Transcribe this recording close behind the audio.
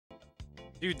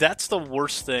Dude, that's the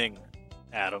worst thing,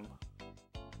 Adam.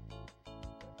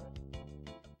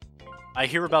 I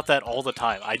hear about that all the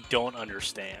time. I don't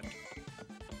understand.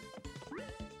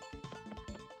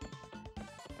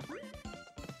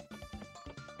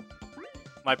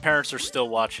 My parents are still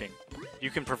watching. You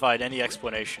can provide any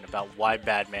explanation about why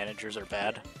bad managers are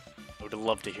bad. I would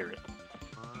love to hear it.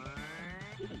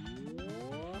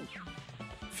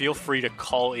 Feel free to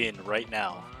call in right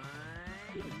now,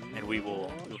 and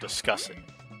we'll discuss it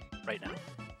right now.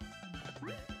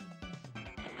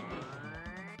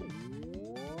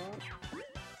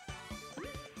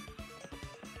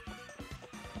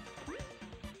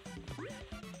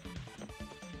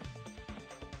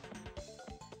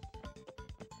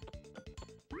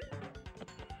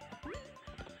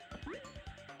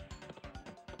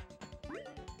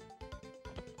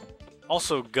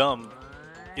 Also, Gum,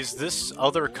 is this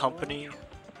other company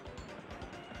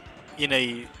in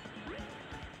a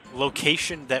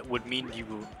location that would mean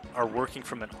you are working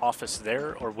from an office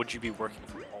there, or would you be working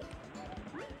from home?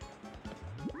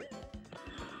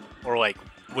 Or, like,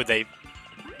 would they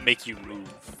make you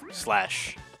move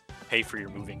 / pay for your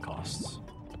moving costs?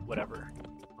 Whatever.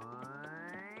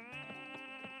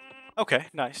 Okay,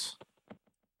 nice.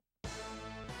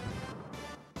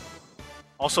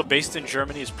 Also, based in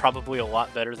Germany is probably a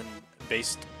lot better than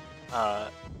based... I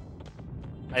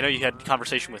know you had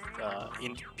conversation with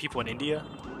people in India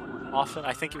often.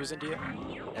 I think it was India.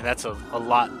 And that's a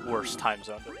lot worse time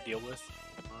zone to deal with.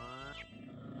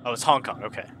 Oh, it's Hong Kong.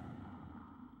 Okay.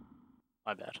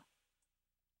 My bad.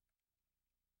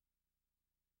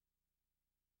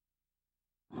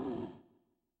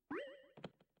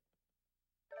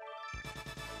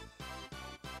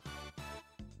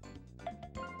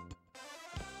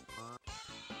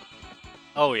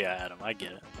 Oh yeah, Adam, I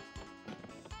get it.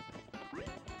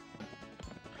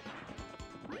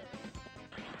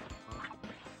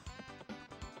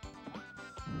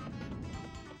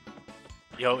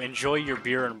 Yo, enjoy your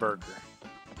beer and burger.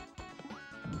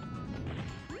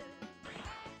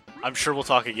 I'm sure we'll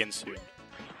talk again soon.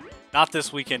 Not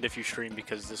this weekend if you stream,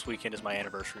 because this weekend is my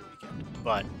anniversary weekend.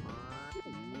 But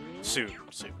soon,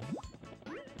 soon.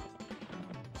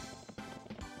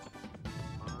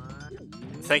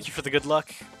 Thank you for the good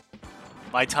luck.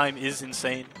 My time is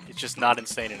insane. It's just not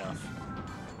insane enough.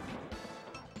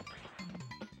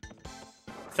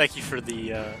 Thank you for the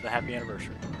happy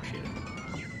anniversary. Appreciate it.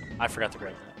 I forgot to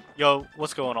grab that. Yo,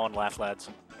 what's going on, Laugh Lads?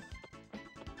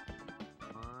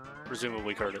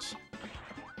 Presumably Curtis.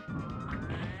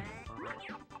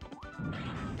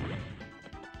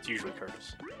 It's usually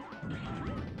Curtis.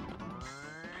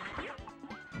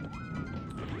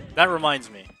 That reminds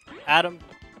me. Adam,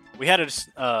 we had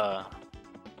a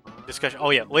discussion. Oh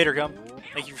yeah, later, Gum.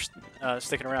 Thank you for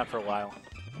sticking around for a while.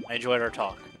 I enjoyed our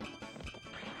talk.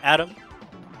 Adam,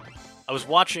 I was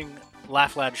watching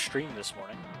Laugh Lad stream this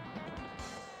morning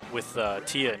with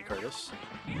Tia and Curtis,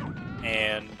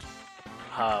 and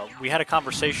we had a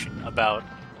conversation about,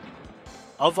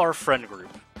 of our friend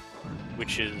group,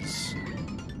 which is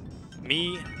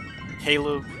me,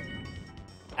 Caleb,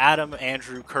 Adam,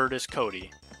 Andrew, Curtis,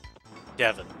 Cody,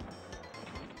 Devin.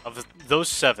 Of those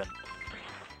 7,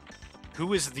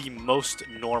 who is the most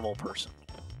normal person?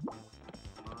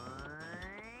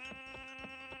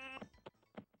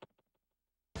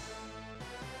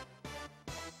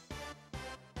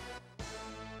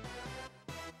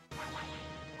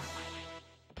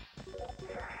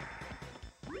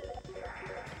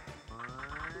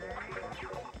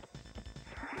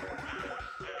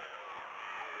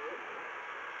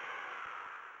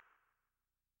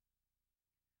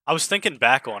 I was thinking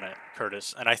back on it,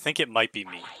 Curtis, and I think it might be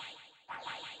me.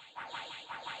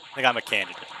 I think I'm a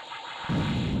candidate.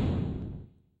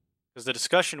 Because the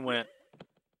discussion went,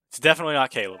 it's definitely not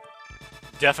Caleb.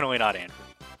 Definitely not Andrew.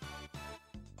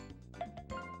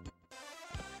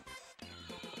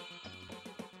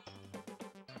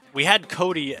 We had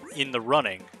Cody in the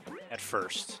running at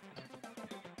first.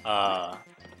 But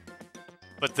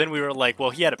then we were like, well,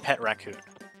 he had a pet raccoon.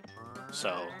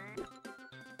 So...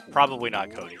 probably not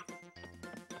Cody.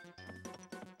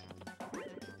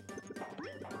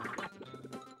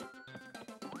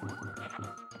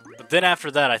 But then after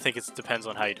that, I think it depends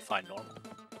on how you define normal.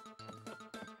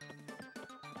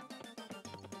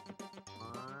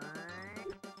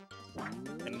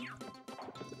 And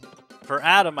for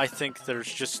Adam, I think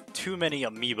there's just too many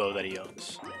amiibo that he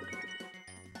owns.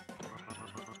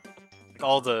 Like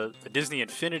all the Disney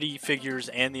Infinity figures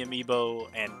and the amiibo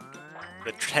and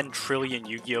the 10 trillion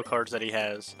Yu-Gi-Oh cards that he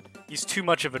has. He's too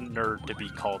much of a nerd to be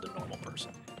called a normal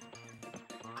person.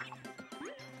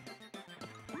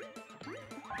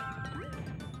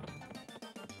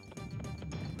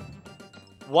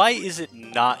 Why is it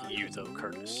not you, though,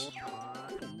 Curtis?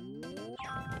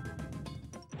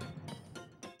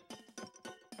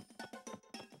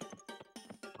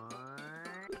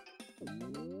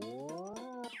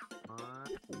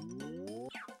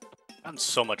 I'm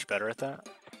so much better at that.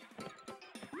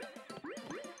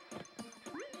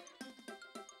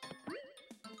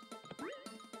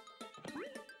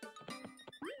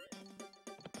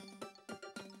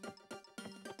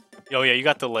 Oh yeah, you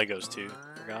got the Legos too.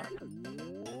 Forgot.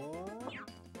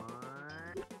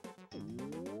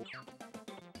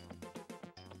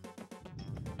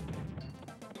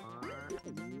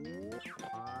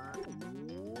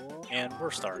 And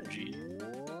worst RNG.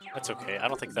 That's okay. I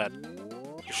don't think that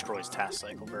destroys task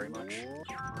cycle very much.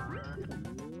 I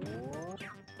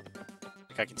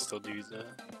think I can still do the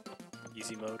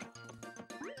easy mode.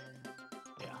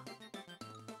 Yeah.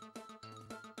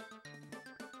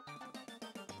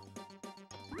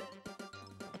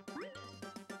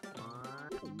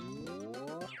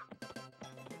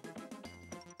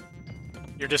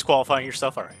 You're disqualifying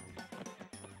yourself? Alright.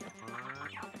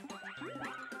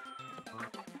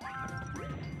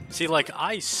 See, like,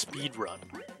 I speedrun,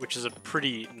 which is a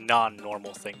pretty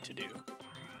non-normal thing to do.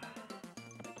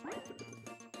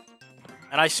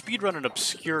 And I speedrun an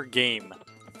obscure game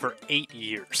for 8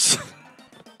 years.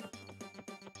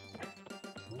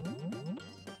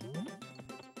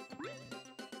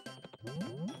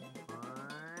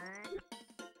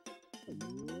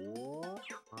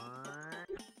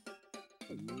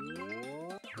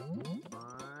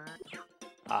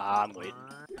 I'm waiting.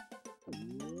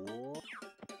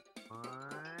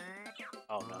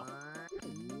 Oh no.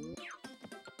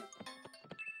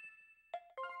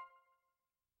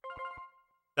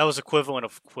 That was equivalent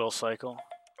of Quill Cycle.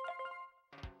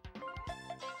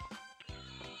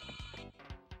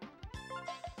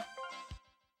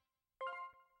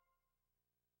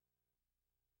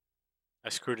 I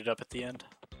screwed it up at the end.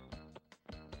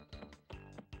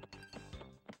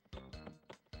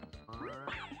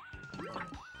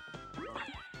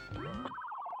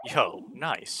 Yo,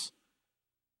 nice.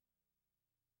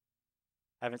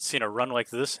 I haven't seen a run like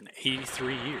this in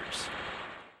 83 years.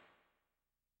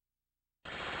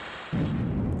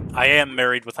 I am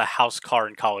married with a house, car,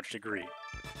 and college degree.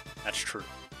 That's true.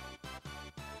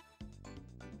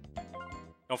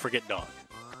 Don't forget dog.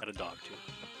 Got a dog, too.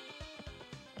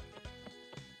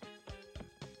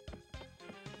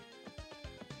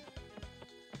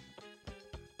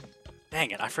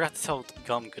 Dang it, I forgot to tell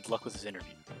Gum good luck with his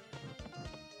interview.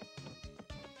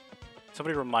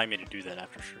 Somebody remind me to do that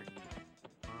after stream.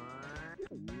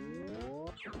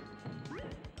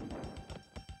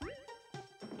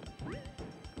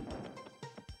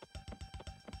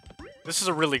 This is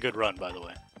a really good run, by the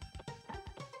way.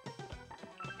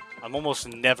 I'm almost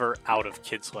never out of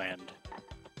Kids Land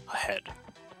ahead.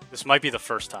 This might be the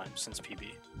first time since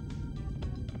PB.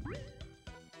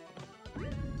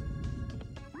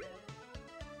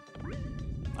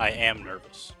 I am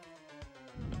nervous.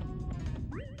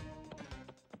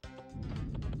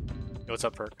 Yo, what's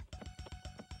up, Perk?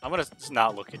 I'm gonna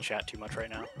not look at chat too much right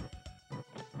now.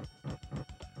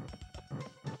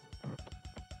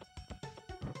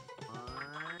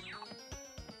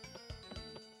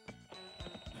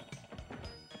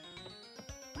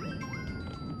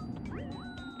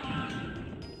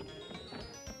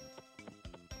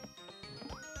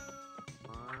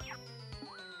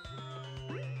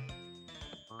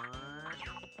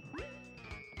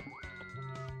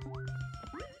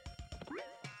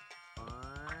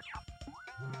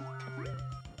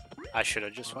 I should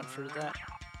have just went for that.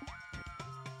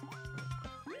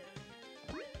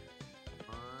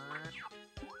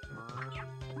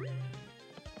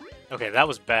 Okay, that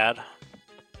was bad.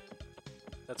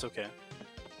 That's okay.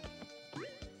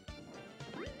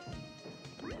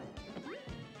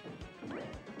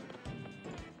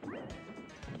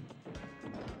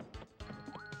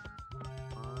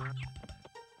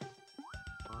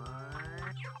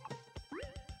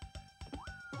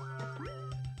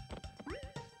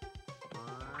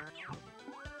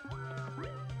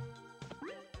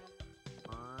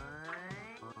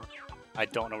 I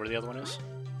don't know where the other one is.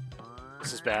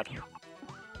 This is bad.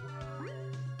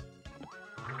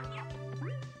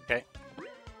 Okay.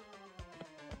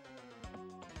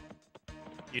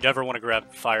 You never want to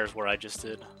grab fires where I just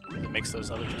did. It makes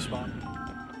those other two spawn.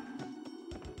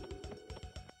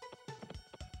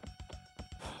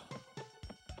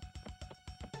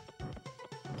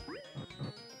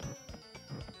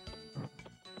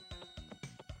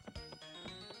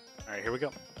 Alright, here we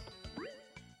go.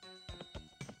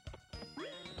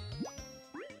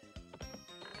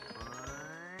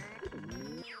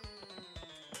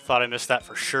 Thought I missed that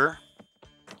for sure.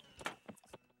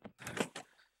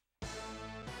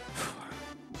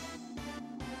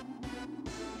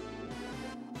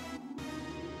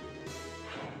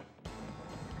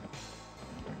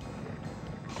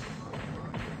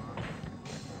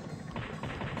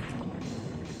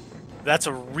 That's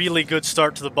a really good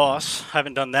start to the boss.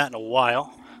 Haven't done that in a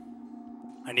while.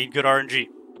 I need good RNG.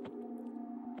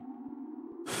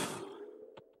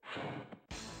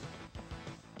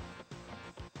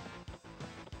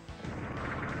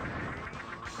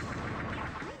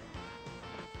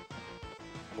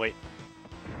 Wait.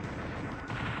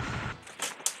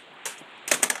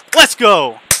 Let's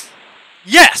go!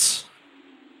 Yes!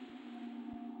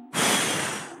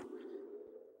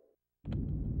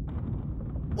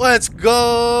 Let's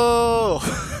go!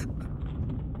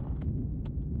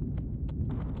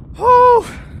 Whew!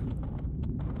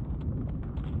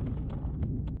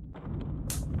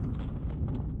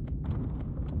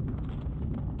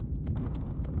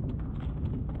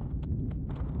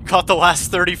 Caught the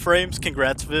last 30 frames.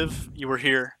 Congrats, Viv. You were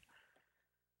here.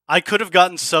 I could have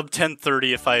gotten sub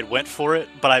 1030 if I had went for it,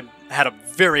 but I had a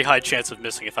very high chance of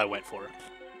missing if I went for it.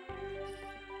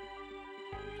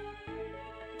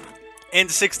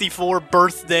 N64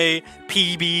 birthday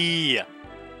PB.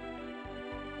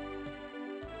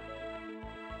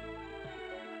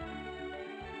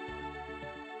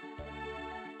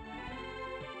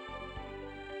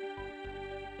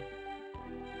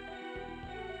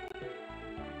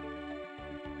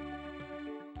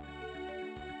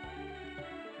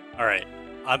 Alright,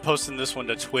 I'm posting this one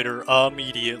to Twitter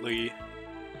immediately.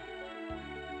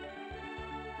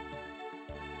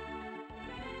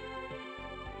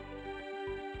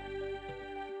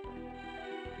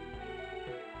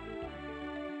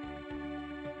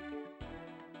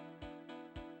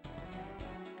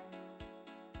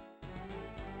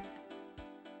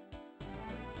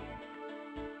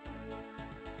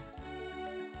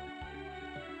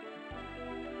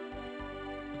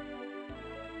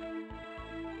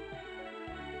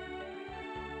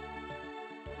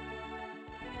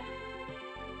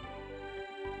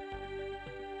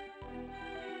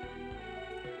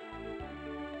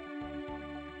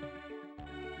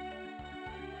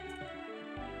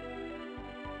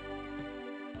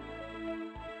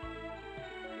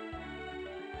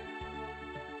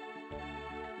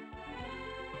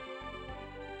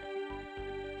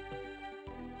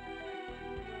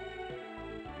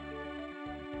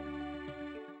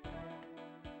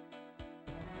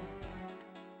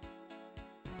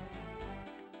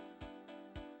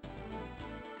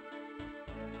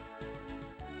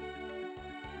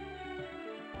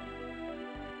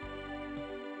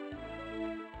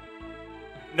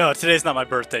 No, today's not my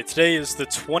birthday. Today is the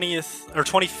 20th or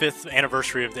 25th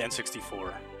anniversary of the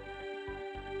N64.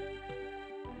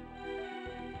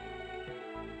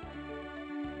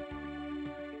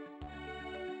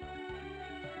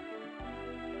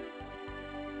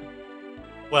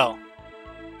 Well,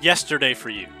 yesterday for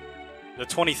you, the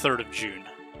 23rd of June.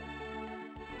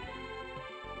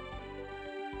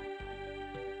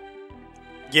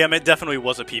 Yeah, it definitely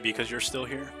was a PB because you're still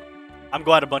here. I'm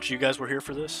glad a bunch of you guys were here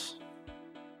for this.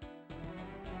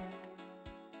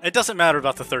 It doesn't matter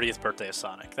about the 30th birthday of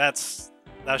Sonic. That's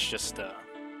just an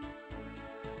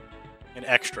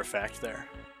extra fact there.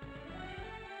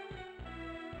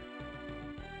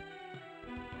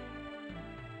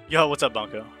 Yo, what's up,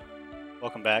 Bunko?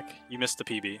 Welcome back. You missed the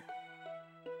PB.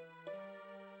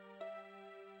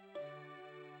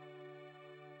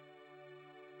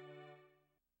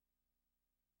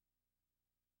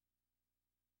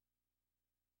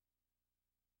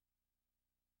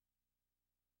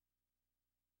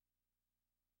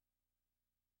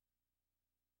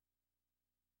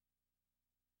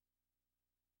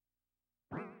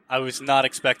 I was not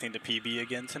expecting to PB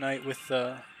again tonight with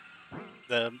the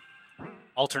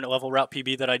alternate level route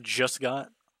PB that I just got.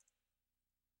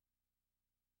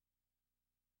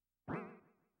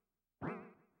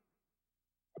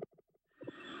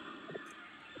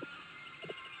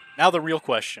 Now the real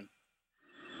question.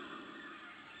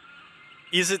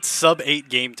 Is it sub 8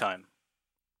 game time?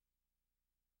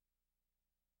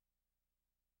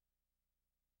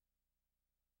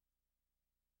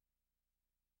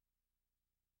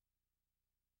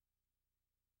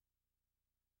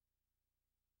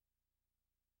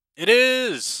 It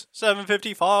is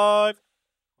 7:55.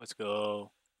 Let's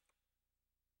go.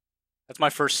 That's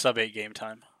my first sub 8 game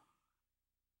time.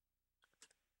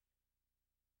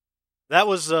 That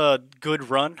was a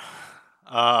good run.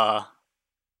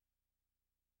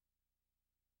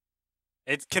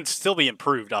 It can still be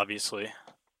improved, obviously.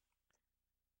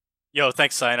 Yo,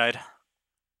 thanks, Cyanide.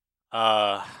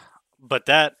 But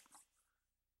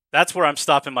that's where I'm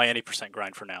stopping my 80%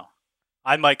 grind for now.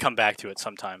 I might come back to it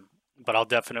sometime, but I'll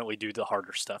definitely do the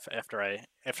harder stuff after I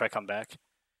come back.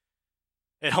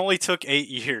 It only took 8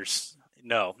 years.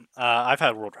 No, I've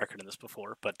had a world record in this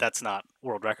before, but that's not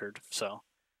world record, so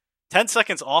 10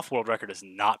 seconds off world record is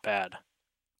not bad.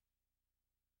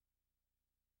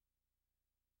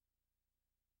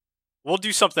 We'll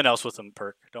do something else with them,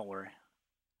 Perk. Don't worry.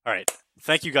 All right.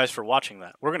 Thank you guys for watching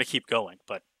that. We're going to keep going,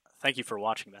 but thank you for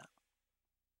watching that.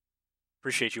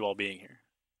 Appreciate you all being here.